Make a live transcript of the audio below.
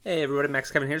Hey everybody,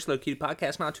 Max Kevin here. Slow Cutie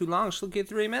Podcast, not too long. Slow Cutie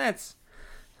 3 minutes.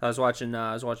 So I was watching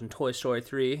Toy Story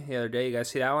 3 the other day. You guys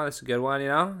see that one? It's a good one, you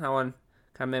know. That one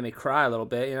kind of made me cry a little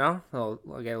bit, you know. I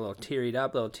get a little teary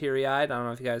up, a little teary eyed. I don't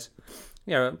know if you guys,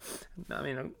 I'm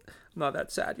not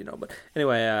that sad, you know. But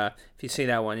anyway, if you see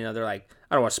that one, you know, they're like,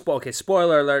 I don't want to spoil. Okay,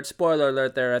 spoiler alert.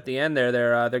 They're at the end there.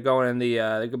 They're going in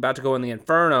they're about to go in the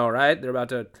inferno, right? They're about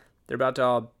to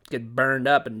all get burned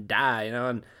up and die, you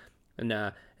know,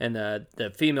 and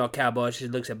the female cowboy, she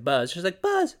looks at Buzz. She's like,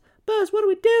 Buzz, what do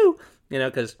we do? You know,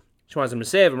 because she wants him to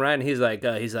save him, right? And he's like,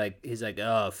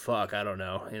 oh fuck, I don't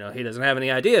know. You know, he doesn't have any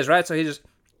ideas, right? So he just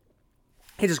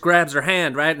grabs her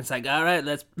hand, right? And it's like, all right,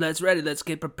 let's ready, let's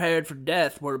get prepared for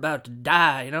death. We're about to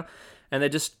die, you know. And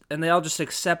they all just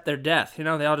accept their death, you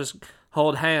know. They all just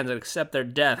hold hands and accept their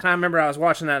death. And I remember I was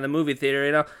watching that in the movie theater,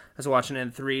 you know. I was watching it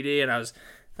in 3D, and I was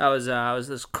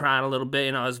just crying a little bit,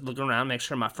 you know. I was looking around, make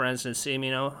sure my friends didn't see me,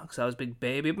 you know, because I was a big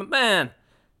baby. But man,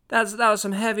 that was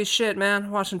some heavy shit,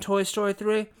 man. Watching Toy Story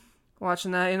 3,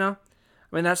 watching that, you know.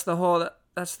 I mean, that's the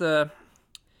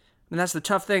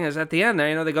tough thing is at the end there,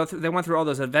 you know, they went through all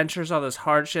those adventures, all those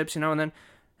hardships, you know, and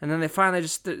then they finally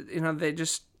just, you know, they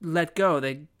just let go.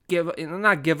 They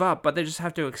not give up, but they just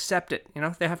have to accept it, you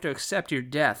know. They have to accept your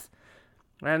death.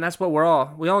 Right? And that's what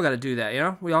we all got to do that, you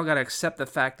know? We all got to accept the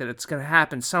fact that it's going to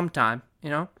happen sometime, you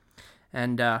know?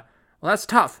 And, well, that's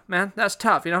tough, man. That's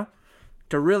tough, you know?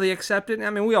 To really accept it.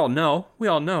 I mean, we all know,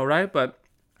 right? But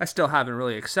I still haven't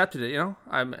really accepted it, you know?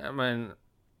 I mean,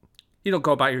 you don't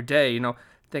go about your day, you know,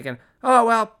 thinking, oh,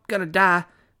 well, gonna die,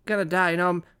 you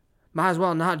know? Might as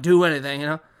well not do anything, you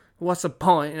know? What's the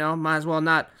point, you know? Might as well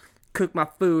not cook my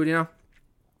food, you know?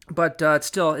 But it's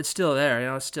still there, you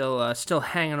know. It's still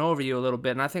hanging over you a little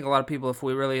bit. And I think a lot of people, if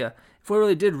we really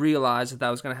did realize that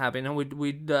was going to happen, you know,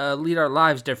 we'd lead our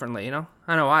lives differently, you know.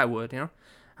 I know I would, you know.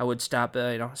 I would stop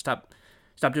doing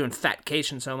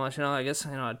fatcation so much, you know. I guess,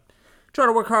 you know, I'd try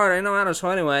to work harder, you know. I don't know. So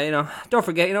anyway, you know, don't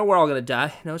forget, you know, we're all gonna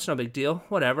die. You know, it's no big deal,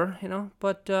 whatever, you know.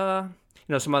 But you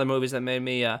know, some other movies that made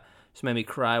me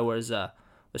cry was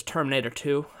Terminator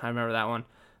 2. I remember that one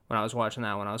when I was watching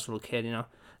that when I was a little kid, you know.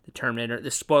 The Terminator,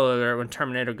 the spoiler alert, when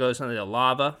Terminator goes under the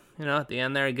lava, you know, at the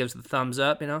end there, he gives the thumbs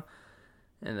up, you know,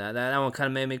 and that one kind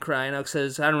of made me cry, you know,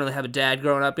 because I didn't really have a dad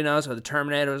growing up, you know, so the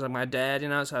Terminator was like my dad, you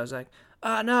know, so I was like,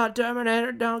 oh, no,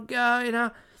 Terminator, don't go, you know.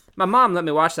 My mom let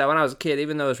me watch that when I was a kid,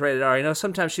 even though it was rated R, you know,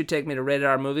 sometimes she'd take me to rated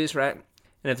R movies, right,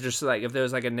 and if there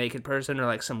was like a naked person or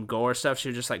like some gore stuff, she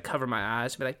would just like cover my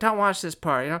eyes, be like, don't watch this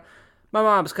part, you know. My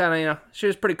mom's kind of, you know, she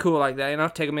was pretty cool like that, you know,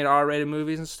 taking me to R-rated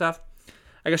movies and stuff.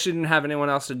 I guess she didn't have anyone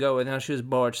else to go with. You know, she was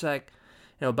bored. She's like,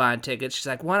 you know, buying tickets. She's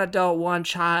like, one adult, one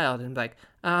child. And I'm like,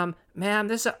 ma'am,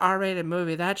 this is an R-rated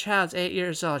movie. That child's 8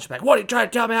 years old. She's like, what are you trying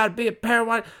to tell me how to be a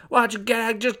parent? Why don't you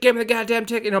just give me the goddamn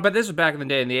ticket? You know, but this was back in the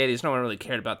day in the 80s. No one really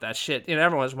cared about that shit. You know,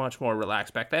 everyone was much more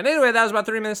relaxed back then. Anyway, that was about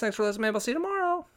 3 minutes. Thanks for listening. Maybe I'll see you tomorrow.